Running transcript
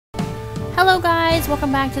Hello guys,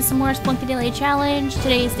 welcome back to some more Spelunky Daily Challenge.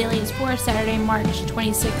 Today's daily is for Saturday, March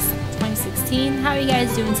 26th, 2016. How are you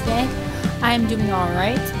guys doing today? I'm doing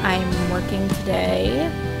alright. I'm working today.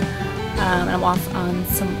 And I'm off on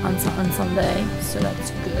Sunday, so that's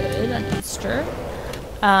good on Easter.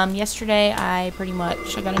 Yesterday I got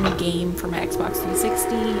a new game for my Xbox 360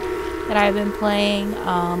 that I've been playing.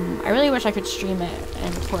 I really wish I could stream it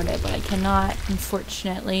and record it, but I cannot,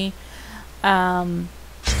 unfortunately.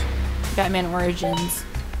 Batman Origins,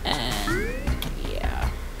 and yeah,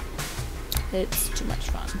 it's too much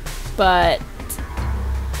fun. But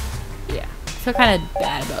yeah, I feel kind of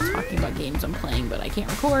bad about talking about games I'm playing, but I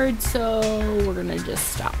can't record, so we're gonna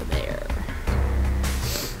just stop there.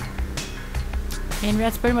 And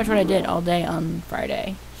that's pretty much what I did all day on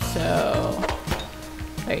Friday. So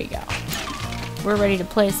there you go. We're ready to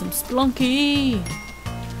play some Spelunky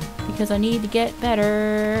because I need to get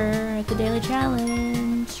better at the daily challenge.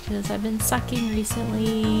 Because I've been sucking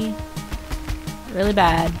recently. Really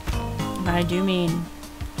bad. And I do mean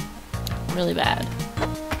really bad.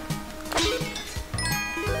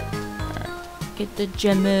 Alright, get the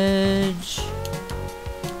gemage.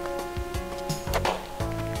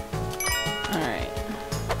 Alright.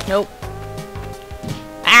 Nope.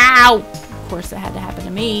 Ow! Of course that had to happen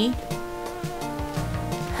to me.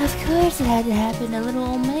 Of course it had to happen to little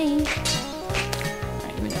old me.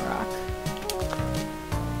 Alright, give me the rock.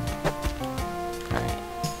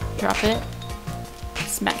 Drop it.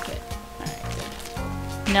 Smack it. Alright, good.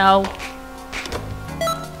 No.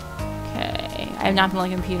 Okay. I have not been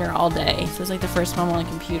on a computer all day, so it's like the first time I'm on a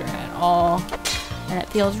computer at all. And it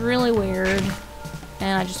feels really weird.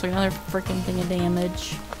 And I just took another freaking thing of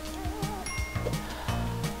damage.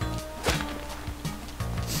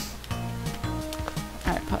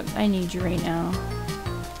 Alright, Pugs, I need you right now.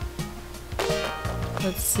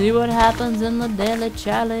 Let's see what happens in the daily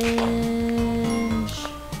challenge.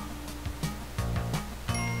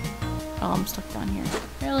 Oh, I'm stuck down here.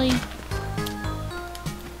 Really?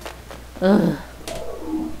 Ugh.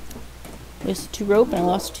 There's 2 rope and I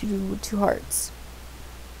lost two hearts.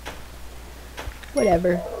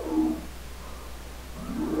 Whatever.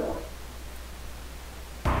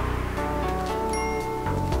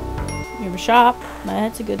 We have a shop.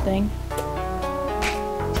 That's a good thing.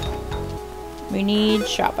 We need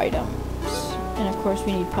shop items. And of course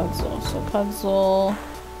we need Pugsle. So Pugsle...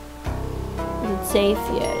 Is it safe?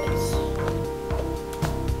 Yeah, it is.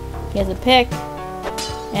 He has a pick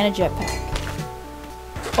and a jetpack.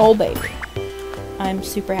 Oh baby. I'm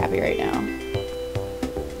super happy right now.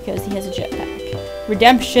 Because he has a jetpack.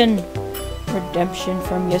 Redemption! Redemption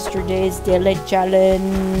from yesterday's daily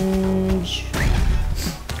challenge.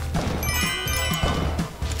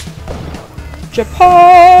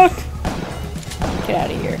 Jetpack! Get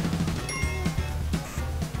out of here.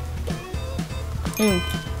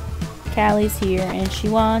 Callie's here and she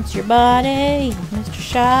wants your body, Mr.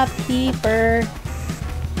 Shopkeeper.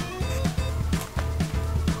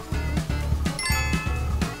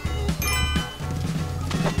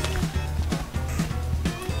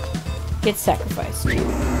 Get sacrificed.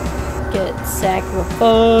 Get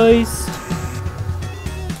sacrificed.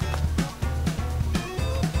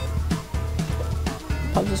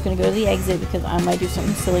 I'm just gonna go to the exit because I might do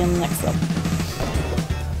something silly on the next level.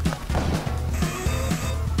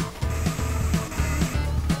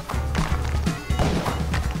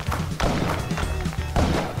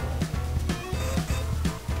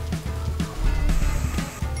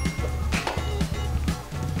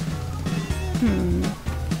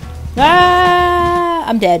 Ah!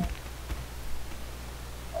 I'm dead.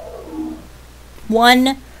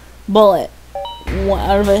 1 bullet.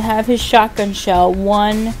 Out of half his shotgun shell,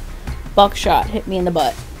 1 buckshot hit me in the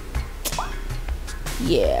butt.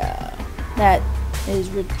 Yeah. That is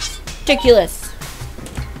ridiculous.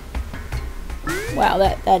 Wow,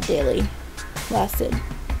 that daily lasted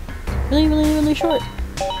really short.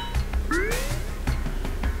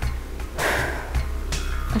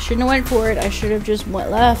 I shouldn't have went for it. I should have just went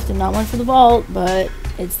left and not went for the vault, but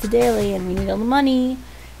it's the daily and we need all the money.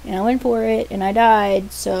 And I went for it and I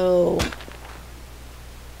died, so...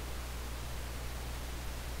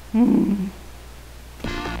 I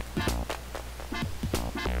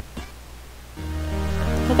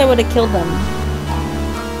thought that would have killed them.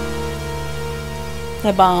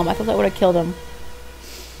 That bomb. I thought that would have killed him.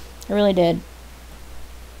 I really did.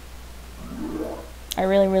 I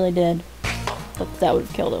really did. That would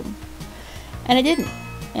have killed him. And it didn't.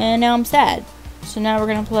 And now I'm sad. So now we're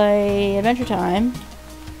gonna play Adventure Time.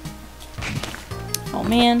 Oh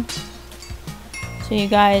man. So you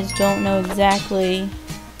guys don't know exactly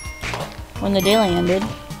when the daily ended.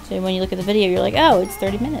 So when you look at the video, you're like, oh, it's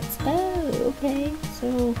 30 minutes. Oh. Okay,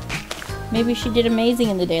 so maybe she did amazing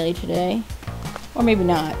in the daily today. Or maybe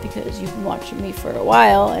not, because you've been watching me for a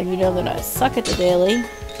while and you know that I suck at the daily.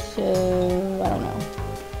 So, I don't know.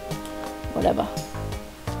 Whatever.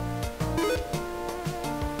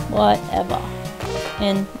 Whatever.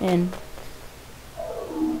 In.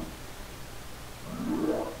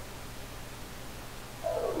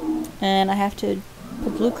 And I have to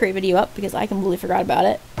put the Blue Crate video up because I completely forgot about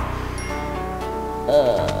it.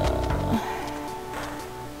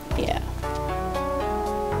 Yeah.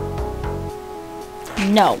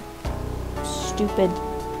 No. Stupid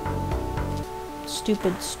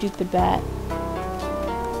bat.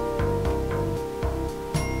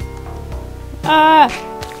 Ah!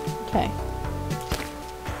 Okay.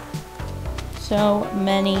 So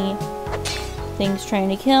many things trying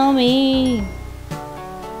to kill me.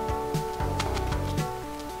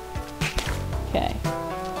 Okay.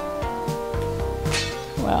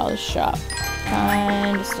 Well, this shop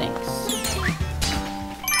kinda stinks.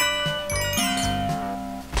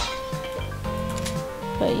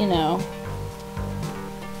 But you know,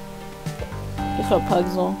 guess what,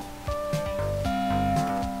 Pugsel?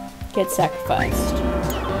 Get sacrificed.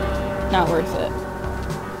 Not worth it.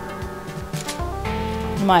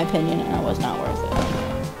 In my opinion, it was not worth it.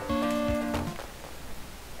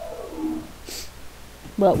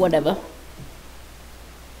 But whatever.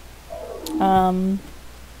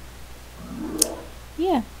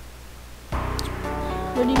 Yeah.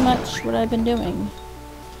 Pretty much what I've been doing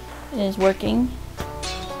is working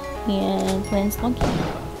and playing Spelunky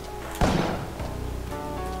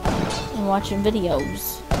and watching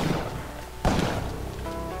videos,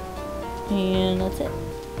 and that's it.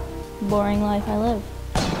 Boring life I live.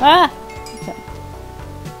 Ah! Okay.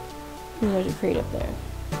 There's a crate up there.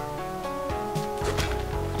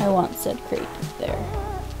 I want said crate up there.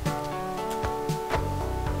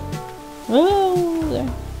 Oh, there.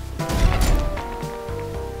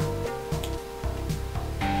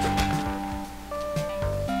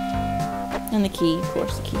 And the key, of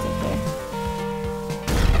course, the key's up there.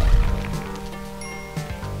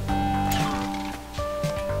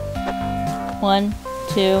 One,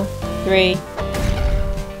 2, 3.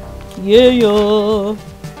 Yeah!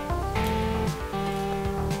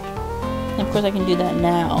 And of course I can do that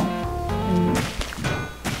now.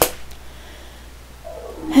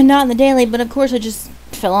 And not in the daily, but of course I just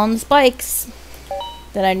fell on the spikes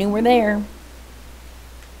that I knew were there.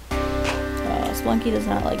 Spelunky does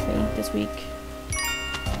not like me this week.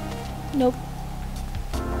 Nope.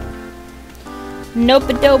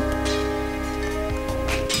 Nope-a-dope.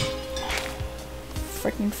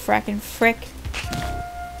 Frickin' frick.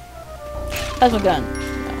 That's my gun.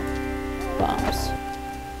 No. Bombs.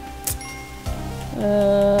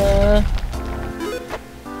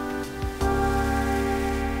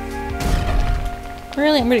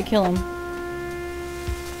 Really? I'm gonna kill him.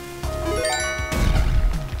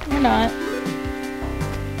 Or not.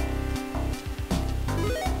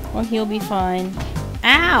 Or he'll be fine.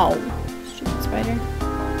 Ow! Stupid spider.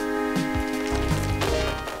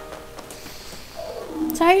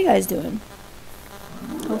 So how are you guys doing?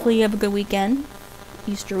 Hopefully you have a good weekend.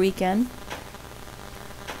 Easter weekend.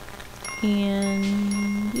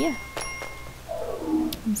 And yeah.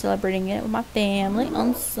 I'm celebrating it with my family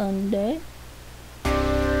on Sunday.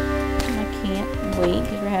 And I can't wait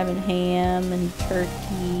because we're having ham and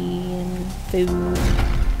turkey and food.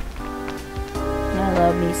 I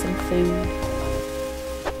love me some food.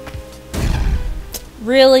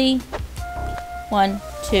 Really? 1,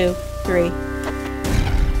 2, 3.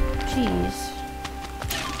 Jeez.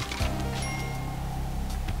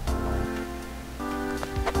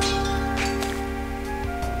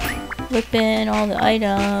 Whipping all the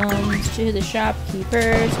items to the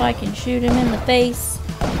shopkeeper so I can shoot him in the face.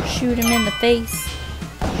 Shoot him in the face.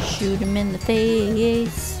 Shoot him in the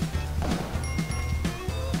face.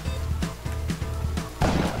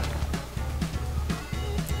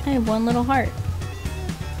 I have one little heart.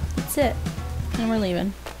 That's it. And we're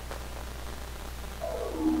leaving.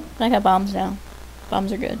 I got bombs now.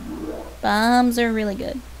 Bombs are good. Bombs are really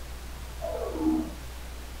good.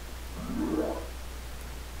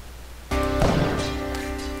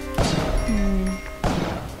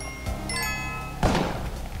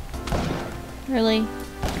 Really?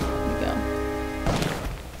 There we go.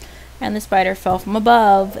 And the spider fell from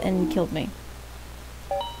above and killed me.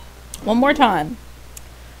 One more time.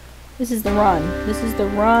 This is the run. This is the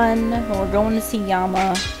run when we're going to see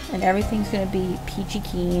Yama and everything's going to be peachy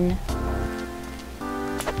keen.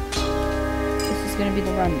 This is going to be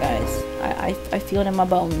the run, guys. I feel it in my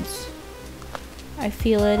bones. I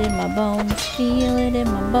feel it in my bones. Feel it in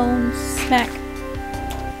my bones. Smack.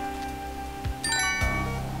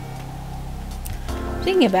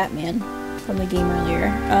 Speaking of Batman from the game earlier,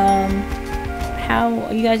 how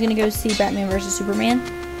are you guys gonna go see Batman versus Superman?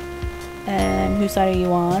 And whose side are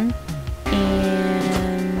you on?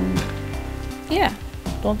 And yeah,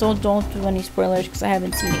 don't do any spoilers because I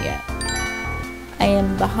haven't seen it yet. I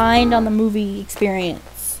am behind on the movie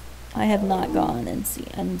experience. I have not gone and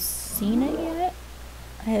seen it yet.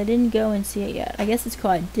 I didn't go and see it yet. I guess it's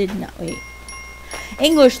called I did not wait.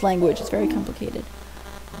 English language is very complicated.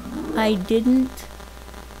 I didn't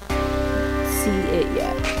see it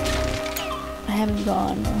yet. I haven't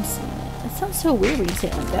gone and seen it. It sounds so weird when you say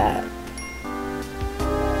it like that.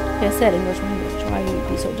 Like I said, English language. Why would it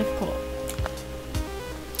be so difficult?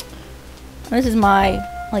 And this is my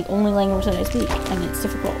only language that I speak, and it's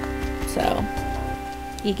difficult. So,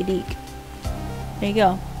 eek-a-deek. There you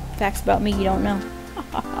go. Facts about me you don't know.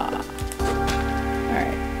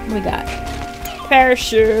 Alright, what we got?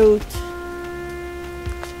 Parachute!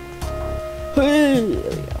 There we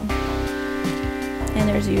go. And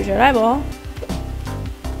there's the usual eyeball.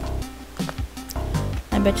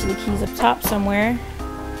 I bet you the key's up top somewhere.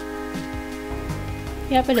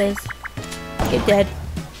 Yep, it is. Get dead,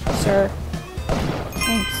 sir.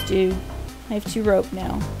 Thanks, dude. I have 2 rope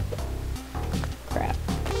now. Crap.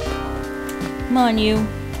 Come on, you.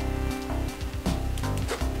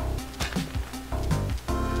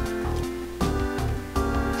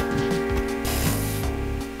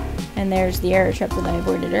 And there's the arrow trap that I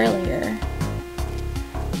avoided earlier.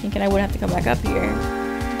 Thinking I wouldn't have to come back up here.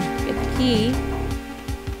 Get the key.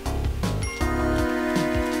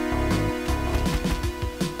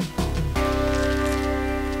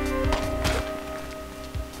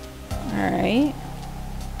 Alright.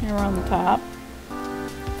 Now we're on the top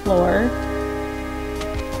floor.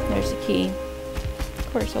 There's the key. Of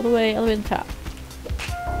course, all the way to the top.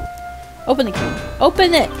 Open the key.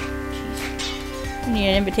 Open it! Jeez. You need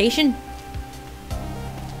an invitation?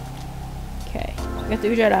 Okay. So we got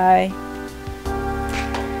the Jedi.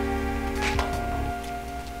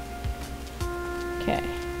 Okay.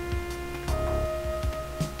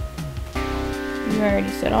 You already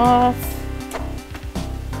set off.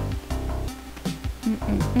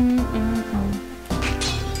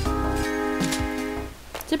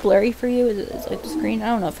 Is it blurry for you? Is it like the screen? I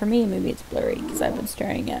don't know. For me, maybe it's blurry because I've been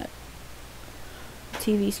staring at the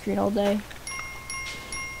TV screen all day.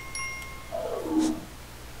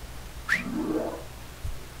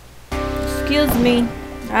 Excuse me.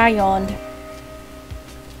 I yawned.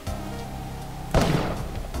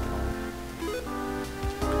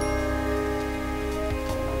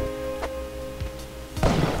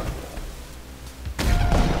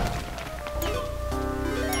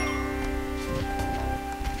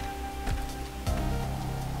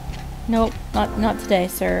 Nope, not today,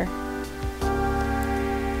 sir.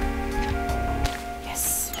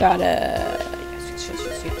 Yes, gotta.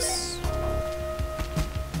 Yes.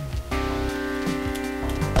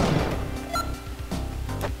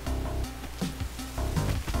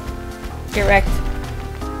 Get wrecked.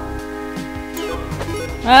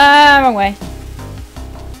 Ah, wrong way.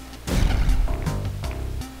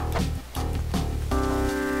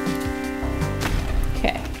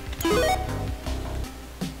 Okay.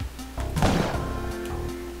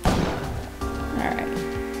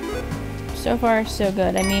 So far, so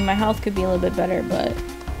good. I mean, my health could be a little bit better, but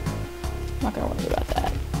I'm not gonna worry about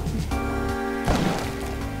that.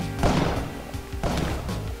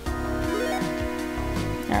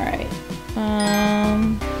 Alright.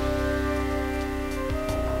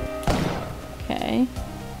 Okay.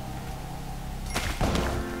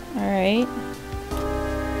 Alright.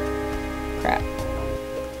 Crap.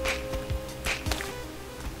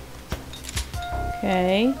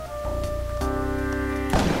 Okay.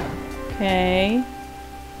 Okay.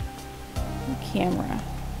 Camera.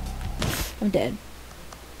 I'm dead.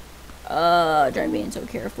 Try being so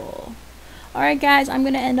careful. Alright guys, I'm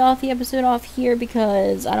gonna end off the episode off here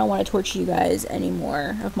because I don't want to torture you guys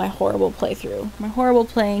anymore of my horrible playthrough. My horrible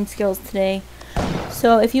playing skills today.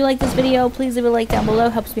 So if you like this video, please leave a like down below.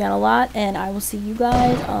 Helps me out a lot. And I will see you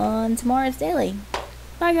guys on tomorrow's daily.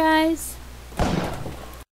 Bye guys.